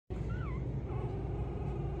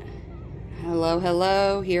Hello,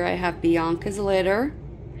 hello. Here I have Bianca's litter.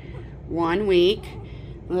 1 week.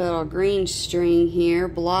 Little green string here.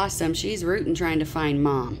 Blossom. She's rooting trying to find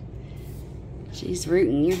mom. She's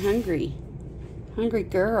rooting. You're hungry. Hungry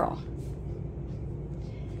girl.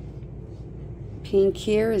 Pink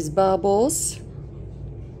here is Bubbles.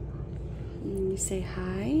 You say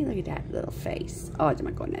hi. Look at that little face. Oh my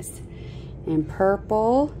goodness. And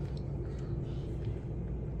purple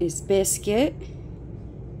is Biscuit.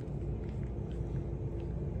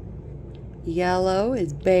 Yellow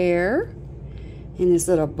is Bear. And this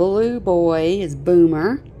little blue boy is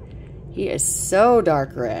Boomer. He is so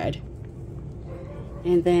dark red.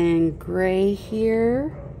 And then gray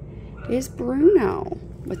here is Bruno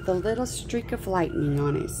with the little streak of lightning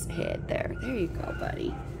on his head there. There you go,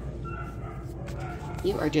 buddy.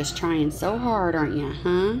 You are just trying so hard, aren't you,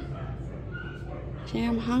 huh? Say,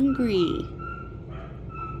 I'm hungry.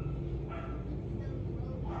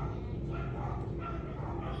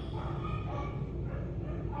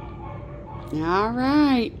 All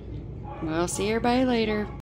right. We'll see everybody later.